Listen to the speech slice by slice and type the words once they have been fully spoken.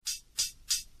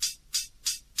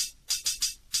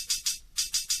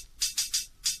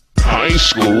High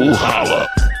School Holla.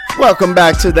 Welcome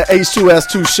back to the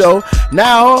H2S2 show.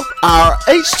 Now, our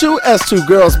H2S2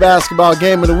 girls basketball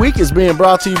game of the week is being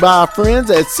brought to you by our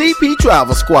friends at CP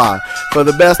Travel Squad. For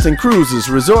the best in cruises,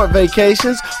 resort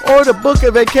vacations, or to book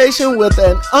a vacation with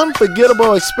an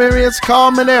unforgettable experience,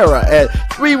 call Monera at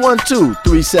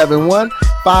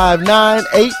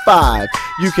 312-371-5985.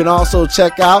 You can also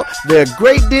check out their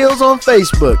great deals on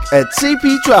Facebook at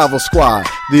CP Travel Squad,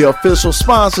 the official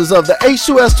sponsors of the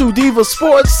H2S2 Diva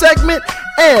Sports segment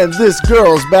and this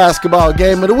girls basketball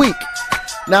game of the week.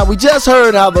 Now, we just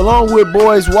heard how the Longwood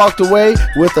boys walked away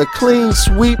with a clean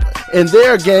sweep in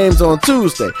their games on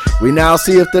Tuesday. We now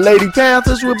see if the Lady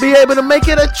Panthers will be able to make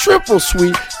it a triple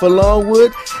sweep for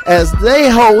Longwood as they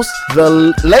host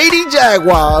the Lady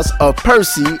Jaguars of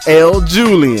Percy L.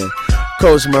 Julian.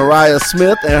 Coach Mariah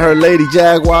Smith and her Lady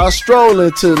Jaguars stroll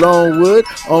into Longwood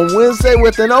on Wednesday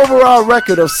with an overall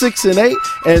record of 6-8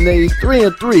 and a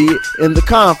 3-3 in the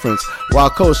conference, while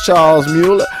Coach Charles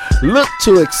Mueller looked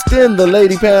to extend the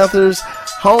Lady Panthers'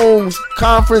 home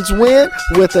conference win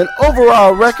with an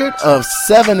overall record of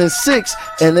 7-6,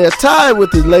 and they're tied with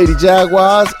the Lady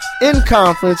Jaguars in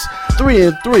conference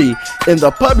 3-3 in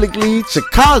the Public League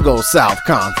Chicago South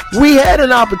Conference. We had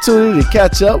an opportunity to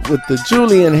catch up with the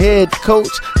Julian head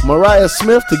coach Mariah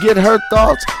Smith to get her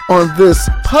thoughts on this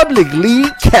Public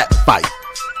League catfight.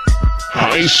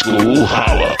 High School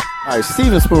Holla. All right,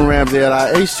 Steven Spoon Ramsey at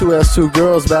our H2S2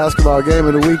 girls basketball game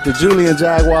of the week. The Julian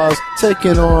Jaguars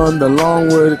taking on the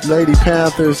Longwood Lady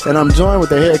Panthers. And I'm joined with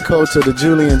the head coach of the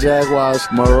Julian Jaguars,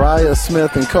 Mariah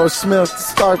Smith. And Coach Smith,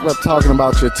 start up talking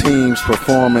about your team's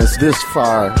performance this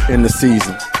far in the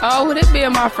season. Oh, with it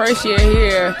being my first year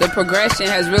here, the progression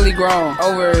has really grown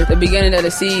over the beginning of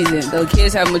the season. The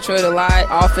kids have matured a lot,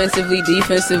 offensively,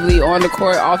 defensively, on the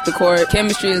court, off the court.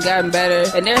 Chemistry has gotten better,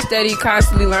 and they're steady,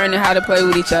 constantly learning how to play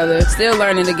with each other. Still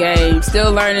learning the game,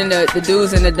 still learning the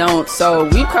do's and the don'ts. So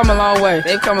we've come a long way.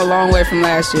 They've come a long way from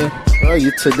last year. Well,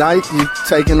 tonight you're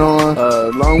taking on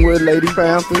Longwood Lady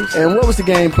Panthers. And what was the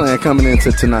game plan coming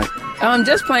into tonight?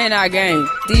 Just playing our game.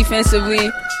 Defensively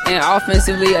and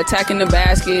offensively, attacking the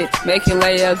basket, making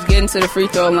layups, getting to the free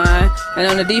throw line. And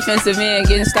on the defensive end,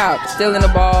 getting stopped, stealing the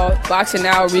ball, boxing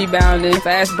out, rebounding,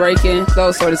 fast breaking,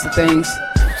 those sorts of things.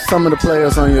 Some of the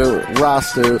players on your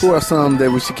roster, who are some that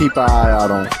we should keep our eye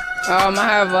out on? I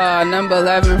have number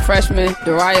 11 freshman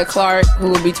Dariah Clark, who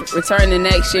will be returning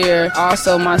next year.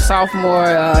 Also, my sophomore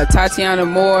Tatiana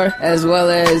Moore, as well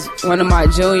as one of my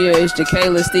juniors,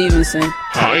 Jacayla Stevenson.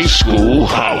 High School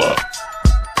Holla.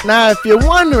 Now, if you're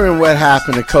wondering what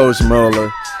happened to Coach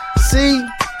Mueller, see,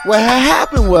 what had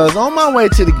happened was on my way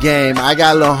to the game, I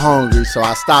got a little hungry, so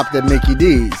I stopped at Mickey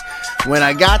D's. When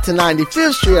I got to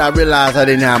 95th Street, I realized I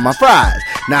didn't have my fries.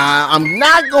 Now, I'm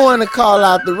not going to call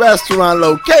out the restaurant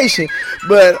location,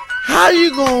 but how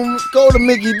you going to go to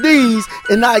Mickey D's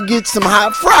and not get some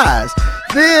hot fries?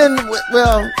 Then,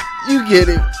 well, you get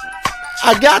it.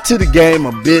 I got to the game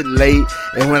a bit late,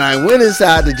 and when I went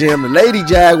inside the gym, the Lady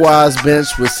Jaguars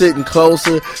bench was sitting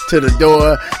closer to the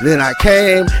door. Then I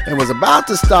came and was about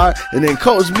to start, and then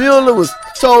Coach Mueller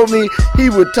told me he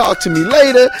would talk to me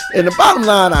later, and the bottom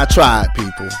line, I tried,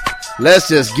 people. Let's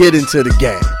just get into the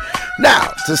game.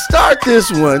 Now, to start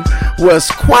this one was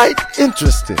quite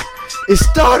interesting. It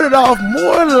started off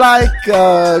more like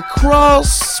a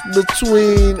cross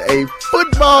between a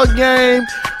football game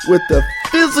with the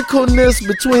physicalness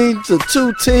between the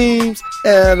two teams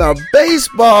and a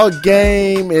baseball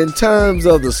game in terms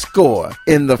of the score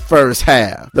in the first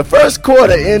half. The first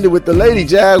quarter ended with the Lady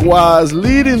Jaguars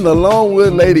leading the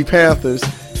Longwood Lady Panthers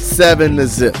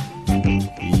 7-0.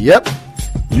 Yep,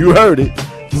 you heard it,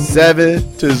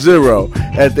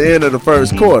 7-0 at the end of the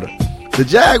first quarter. The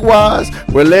Jaguars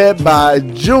were led by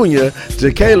junior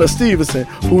Jacayla Stevenson,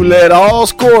 who led all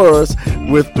scorers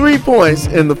with 3 points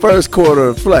in the first quarter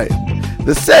of play.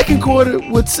 The second quarter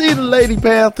would see the Lady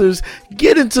Panthers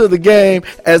get into the game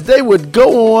as they would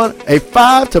go on a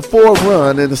 5-4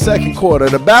 run in the second quarter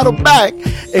to battle back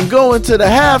and go into the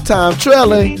halftime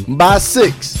trailing by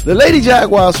 6. The Lady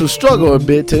Jaguars would struggle a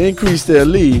bit to increase their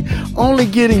lead, only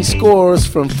getting scores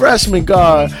from freshman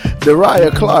guard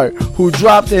Dariah Clark, who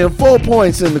dropped in 4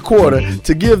 points in the quarter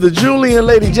to give the Julian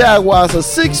Lady Jaguars a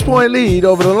 6-point lead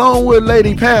over the Longwood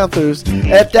Lady Panthers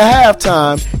at the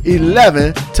halftime,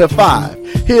 11-5.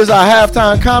 Here's our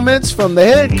halftime comments from the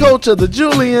head coach of the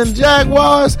Julian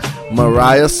Jaguars,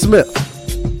 Mariah Smith.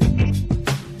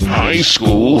 High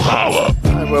School Holla.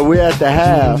 All right, well, we're at the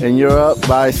half, and you're up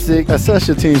by 6. Assess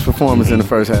your team's performance in the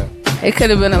first half. It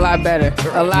could have been a lot better.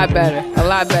 A lot better.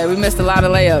 We missed a lot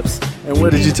of layups. And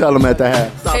what did you tell them at the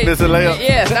half? Stop missing layups?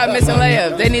 Yeah, stop missing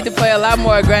layups. They need to play a lot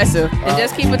more aggressive and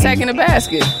just keep attacking the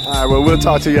basket. All right, well, we'll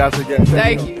talk to you after the game.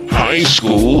 Thank you. High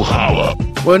school holla.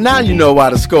 Well, now you know why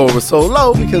the score was so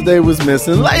low, because they was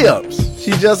missing layups.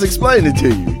 She just explained it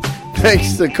to you.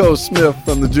 Thanks to Coach Smith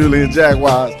from the Julian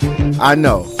Jaguars. I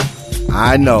know.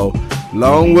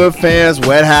 Longwood fans,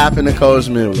 what happened to Coach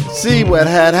Mueller? See, what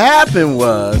had happened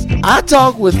was, I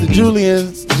talked with the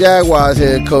Julian Jaguars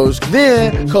head coach.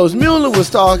 Then Coach Mueller was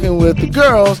talking with the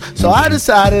girls, so I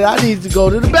decided I needed to go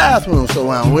to the bathroom. So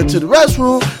when I went to the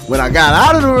restroom, when I got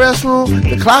out of the restroom,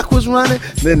 the clock was running,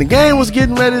 then the game was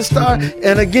getting ready to start.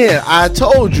 And again, I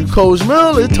told you, Coach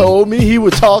Mueller told me he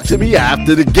would talk to me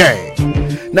after the game.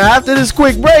 Now, after this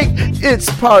quick break, it's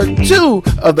part 2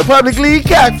 of the Public League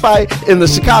cockfight in the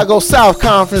Chicago South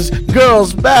Conference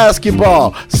girls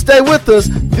basketball. Stay with us.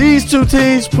 These two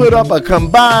teams put up a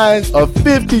combined of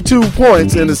 52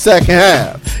 points in the second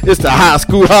half. It's the High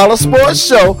School Holla Sports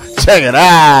Show. Check it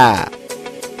out.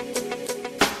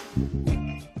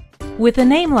 With a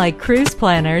name like Cruise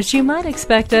Planners, you might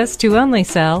expect us to only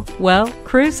sell, well,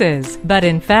 cruises. But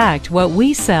in fact, what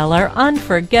we sell are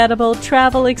unforgettable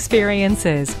travel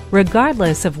experiences,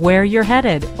 regardless of where you're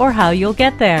headed or how you'll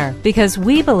get there. Because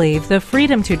we believe the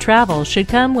freedom to travel should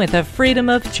come with a freedom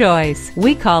of choice.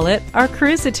 We call it our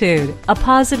Cruisitude, a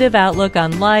positive outlook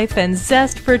on life and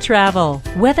zest for travel.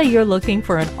 Whether you're looking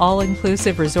for an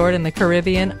all-inclusive resort in the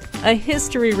Caribbean, a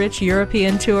history-rich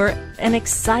European tour, an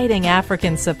exciting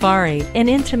African safari, an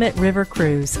intimate river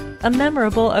cruise, a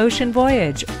memorable ocean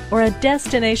voyage, or a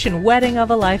destination wedding of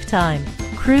a lifetime,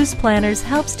 Cruise Planners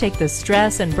helps take the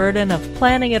stress and burden of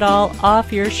planning it all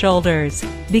off your shoulders.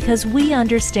 Because we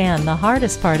understand the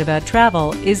hardest part about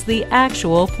travel is the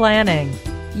actual planning.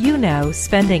 You know,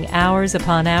 spending hours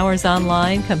upon hours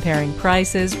online comparing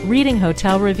prices, reading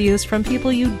hotel reviews from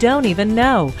people you don't even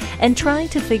know, and trying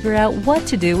to figure out what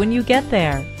to do when you get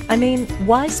there. I mean,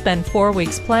 why spend 4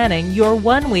 weeks planning your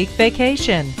 1-week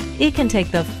vacation? It can take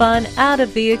the fun out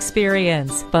of the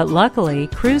experience. But luckily,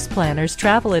 Cruise Planners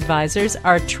travel advisors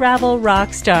are travel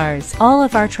rock stars. All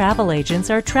of our travel agents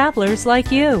are travelers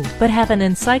like you, but have an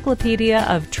encyclopedia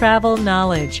of travel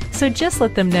knowledge. So just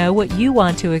let them know what you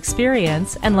want to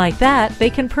experience, and like that, they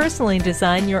can personally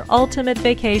design your ultimate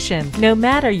vacation, no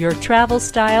matter your travel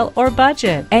style or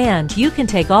budget. And you can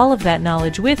take all of that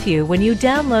knowledge with you when you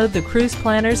download the Cruise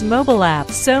Planners mobile app.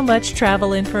 So much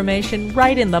travel information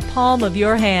right in the palm of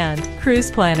your hand.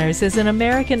 Cruise Planners is an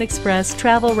American Express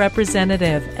travel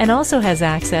representative and also has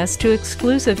access to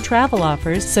exclusive travel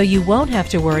offers, so you won't have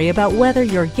to worry about whether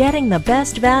you're getting the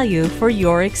best value for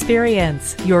your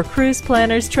experience. Your Cruise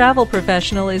Planners travel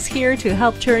professional is here to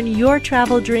help turn your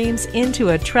travel dreams into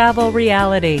a travel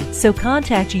reality. So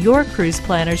contact your Cruise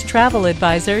Planners travel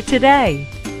advisor today.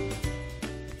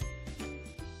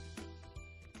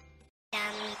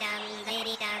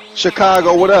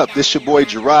 Chicago, what up? This your boy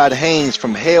Gerard Haynes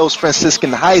from Hales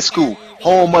Franciscan High School,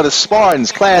 home of the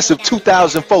Spartans, class of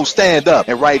 2004. Stand up.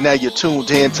 And right now you're tuned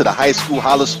in to the High School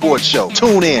Holla Sports Show.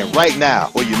 Tune in right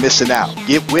now or you're missing out.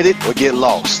 Get with it or get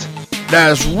lost.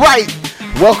 That's right.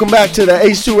 Welcome back to the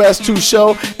H2S2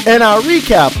 show and our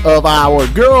recap of our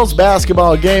girls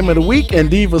basketball game of the week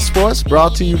and DIVA Sports,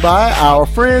 brought to you by our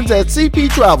friends at CP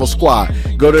Travel Squad.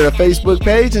 Go to their Facebook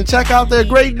page and check out their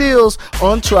great deals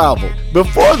on travel.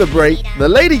 Before the break, the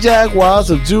Lady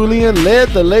Jaguars of Julian led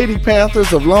the Lady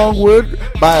Panthers of Longwood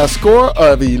by a score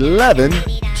of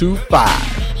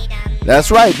 11-5. That's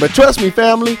right, but trust me,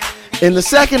 family, in the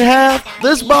second half,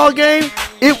 this ball game,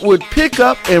 it would pick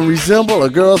up and resemble a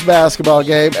girls' basketball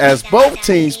game as both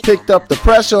teams picked up the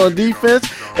pressure on defense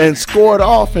and scored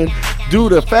often due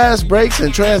to fast breaks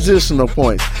and transitional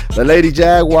points. The Lady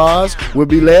Jaguars would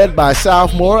be led by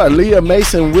sophomore Aaliyah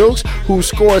Mason Wilkes, who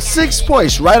scored 6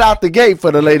 points right out the gate for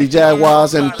the Lady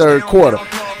Jaguars in the third quarter.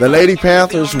 The Lady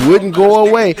Panthers wouldn't go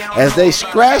away as they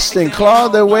scratched and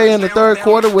clawed their way in the third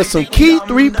quarter with some key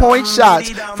three-point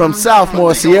shots from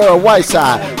sophomore Sierra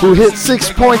Whiteside, who hit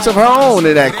 6 points of her own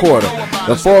in that quarter.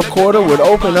 The fourth quarter would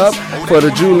open up for the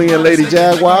Julian Lady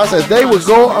Jaguars as they would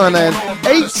go on an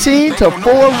 18-4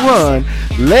 run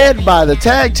led by the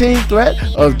tag team threat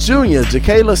of junior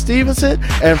Jacayla Stevenson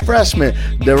and freshman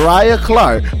Dariah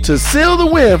Clark to seal the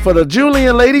win for the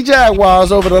Julian Lady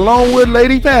Jaguars over the Longwood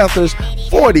Lady Panthers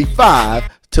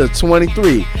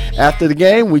 45-23. After the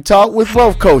game, we talked with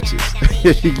both coaches.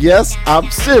 Yes, I'm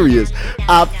serious.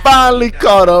 I finally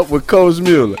caught up with Coach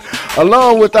Mueller.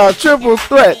 Along with our triple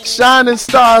threat shining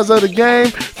stars of the game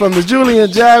from the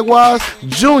Julian Jaguars,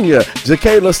 junior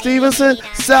Jacayla Stevenson,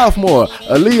 sophomore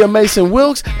Aaliyah Mason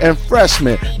Wilkes, and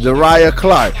freshman Dariah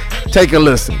Clark. Take a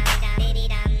listen.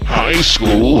 High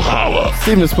School Holla.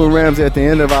 Stephen Spoon Ramsey at the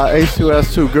end of our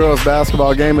H2S2 girls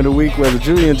basketball game of the week, where the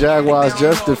Julian Jaguars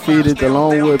just defeated the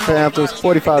Longwood Panthers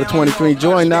 45-23.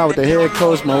 Joined now with the head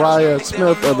coach Mariah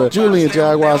Smith of the Julian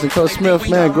Jaguars. And Coach Smith,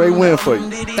 man, great win for you.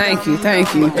 Thank you.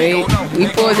 We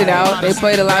pulled it out. They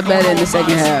played a lot better in the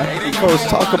second half. Coach,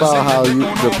 talk about how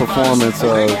the performance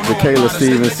of Jacayla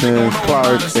Stevenson,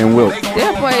 Clark, and Wilk.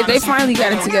 They finally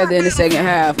got it together in the second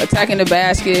half. Attacking the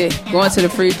basket, going to the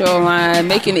free throw line,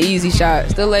 making the easy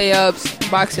shots, the layups,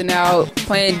 boxing out,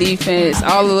 playing defense,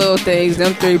 all the little things.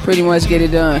 Them three pretty much get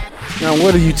it done. Now,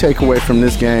 what do you take away from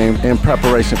this game in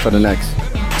preparation for the next?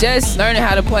 Just learning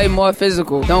how to play more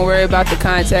physical. Don't worry about the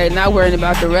contact, not worrying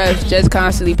about the refs, just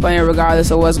constantly playing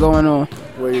regardless of what's going on.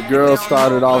 Well, your girls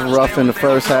started off rough in the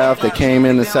first half. They came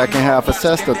in the second half.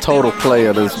 Assess the total play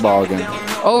of this ball game.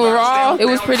 Overall, it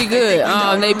was pretty good.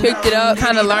 They picked it up,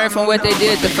 kind of learned from what they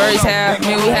did the first half. I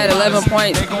mean, we had 11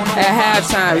 points at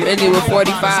halftime, ended with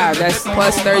 45. That's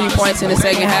plus 30 points in the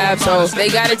second half. So they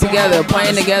got it together,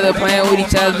 playing with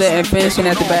each other, and finishing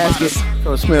at the basket.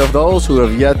 Coach Smith, those who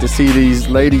have yet to see these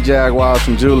Lady Jaguars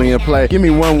from Julian play, give me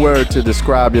one word to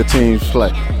describe your team's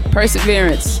play.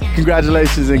 Perseverance.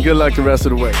 Congratulations and good luck the rest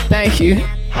of the way. Thank you.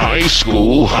 High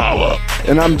School Holla.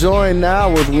 And I'm joined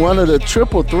now with one of the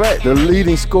triple threat, the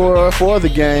leading scorer for the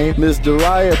game, Miss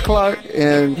Dariah Clark.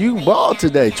 And you balled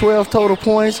today, 12 total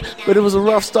points, but it was a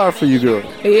rough start for you, girl.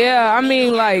 Yeah, I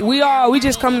mean, like, we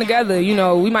just come together. You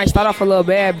know, we might start off a little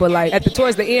bad, but, like,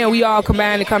 towards the end, we all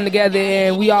combine and come together,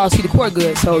 and we all see the court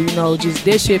good. So, you know, just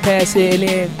dish it, pass it, and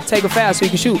then take a foul so you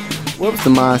can shoot. What was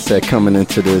the mindset coming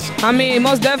into this? I mean,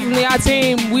 most definitely our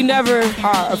team, we never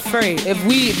are afraid. If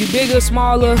you're bigger,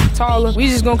 smaller, taller, we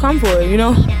just gonna come for it, you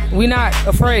know? We not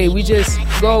afraid. We just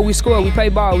go, we score, we play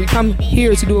ball. We come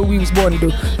here to do what we was born to do.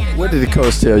 What did the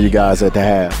coach tell you guys at the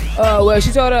half? Well,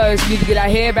 she told us we need to get our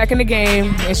head back in the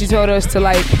game, and she told us to,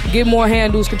 like, get more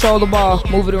handles, control the ball,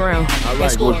 move it around. All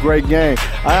right, well, great game.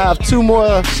 I have two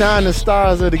more shining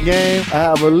stars of the game. I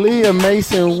have Aaliyah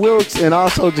Mason Wilkes and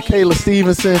also Jacayla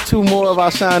Stevenson, two more of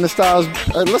our shining stars.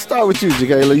 Let's start with you,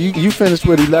 Jacayla. You finished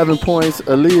with 11 points.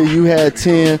 Aaliyah, you had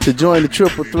 10 to join the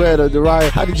triple threat of Dariah.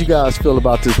 How did you guys feel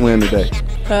about this win today?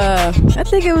 I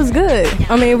think it was good.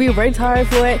 I mean, we worked hard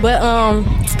for it, but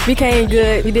we came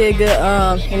good. We did good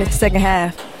in the second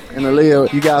half. And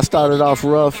Aaliyah, you guys started off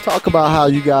rough. Talk about how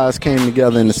you guys came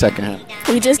together in the second half.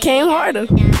 We just came harder,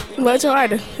 much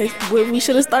harder. It's what we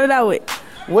should have started out with.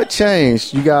 What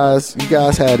changed? You guys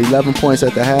had 11 points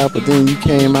at the half, but then you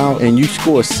came out and you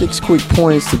scored 6 quick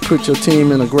points to put your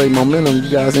team in a great momentum. You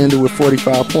guys ended with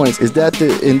 45 points. Is that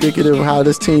the indicative of how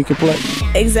this team can play?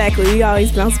 Exactly. We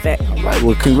always bounce back. All right.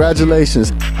 Well,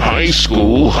 congratulations. High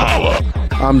School Holla.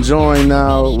 I'm joined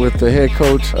now with the head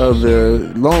coach of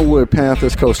the Longwood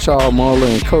Panthers, Coach Charles Muller,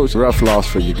 and Coach, rough loss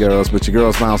for you girls, but your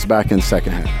girls bounced back in the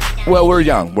second half. Well, we're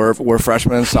young. We're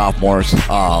freshmen and sophomores,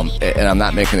 and I'm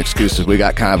not making excuses. We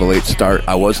got kind of a late start.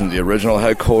 I wasn't the original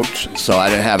head coach, so I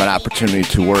didn't have an opportunity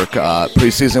to work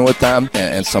preseason with them,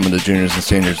 and some of the juniors and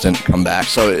seniors didn't come back.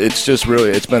 So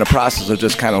it's been a process of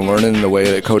just kind of learning the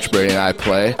way that Coach Brady and I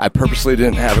play. I purposely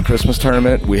didn't have a Christmas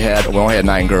tournament. We only had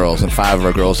 9 girls, and 5 of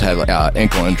our girls had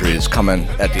ankle injuries coming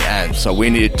at the end, so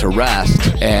we needed to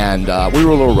rest, and we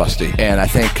were a little rusty. And I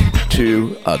think too,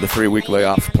 the 3-week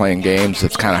layoff playing games,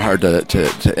 it's kind of hard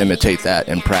to imitate that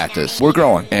in practice. We're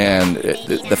growing, and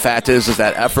the fact is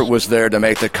that effort was there to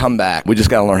make the comeback. We just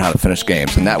got to learn how to finish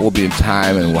games, and that will be in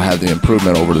time, and we'll have the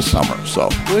improvement over the summer. So,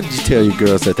 what did you tell your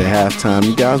girls at the halftime?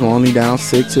 You guys were only down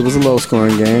 6. It was a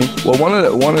low-scoring game. Well,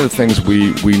 one of the things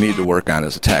we need to work on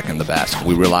is attacking the basket.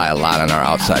 We rely a lot on our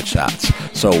outside shots,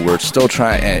 so we're still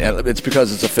trying, and it's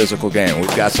because it's a physical game.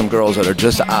 We've got some girls that are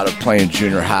just out of playing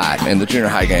junior high, and the junior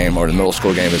high game or the middle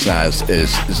school game is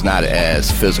not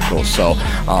as physical. So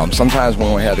sometimes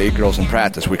when we have 8 girls in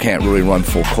practice, we can't really run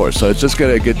full court. So it's just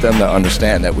going to get them to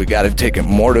understand that we got to take it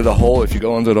more to the hole. If you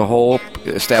go into the hole,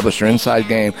 establish your inside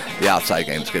game, the outside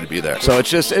game is going to be there. So it's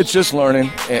just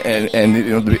learning, and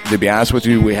you know, to be honest with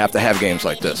you, we have to have games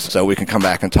like this so we can come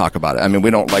back and talk about it. I mean, we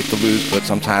don't like to lose, but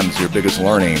sometimes your biggest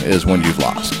learning is when you've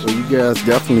lost. Well, you guys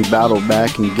definitely battled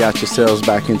back and got yourselves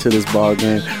back into this ball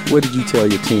game. What did you tell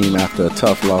your team after a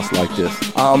tough loss like this?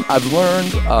 I've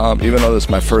learned, even though this is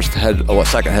my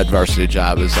second head varsity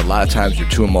job, is a lot of times you're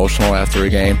too emotional after a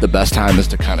game. The best time is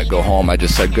to kind of go home. I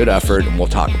just said good effort, and we'll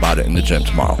talk about it in the gym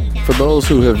tomorrow. For those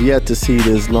who have yet to see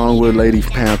this Longwood Lady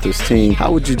Panthers team,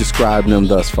 how would you describe them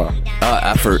thus far?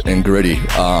 Effort and gritty.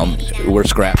 We're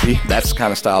scrappy. That's the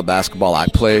kind of style of basketball I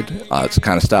played. It's the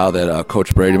kind of style that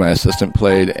Coach Brady, my assistant,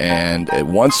 played. And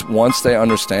once they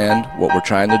understand what we're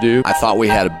trying to do, I thought we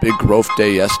had a big growth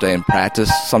day yesterday in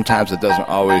practice. Sometimes it doesn't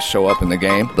always show up in the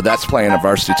game, but that's playing a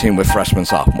varsity team with freshmen,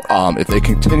 sophomore. If they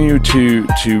continue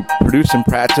to produce in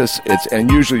practice,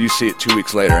 and usually you see it 2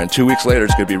 weeks later, and 2 weeks later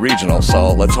it's going to be regional.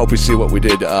 So let's hope we see what we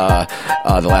did the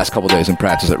last couple days in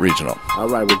practice at regional. All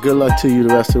right. Well, good luck to you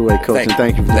the rest of the way, Coach.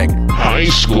 Thank you. High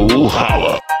School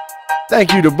Holla.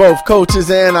 Thank you to both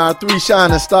coaches and our 3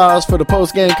 shining stars for the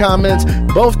post-game comments.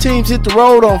 Both teams hit the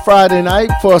road on Friday night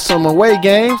for some away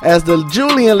games as the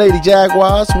Julian Lady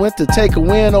Jaguars went to take a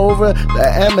win over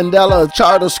the Amandela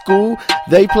Charter School.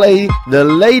 They play the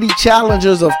Lady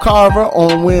Challengers of Carver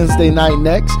on Wednesday night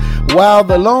next, while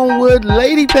the Longwood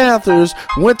Lady Panthers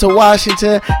went to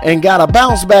Washington and got a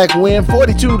bounce-back win,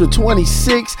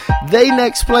 42-26. They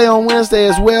next play on Wednesday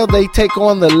as well. They take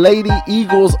on the Lady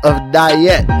Eagles of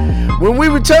Dyett. When we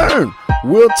return,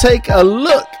 we'll take a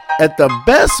look at the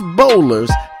best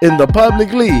bowlers in the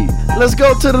public league. Let's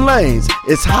go to the lanes.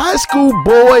 It's high school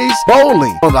boys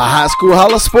bowling on the High School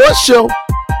Holla Sports Show.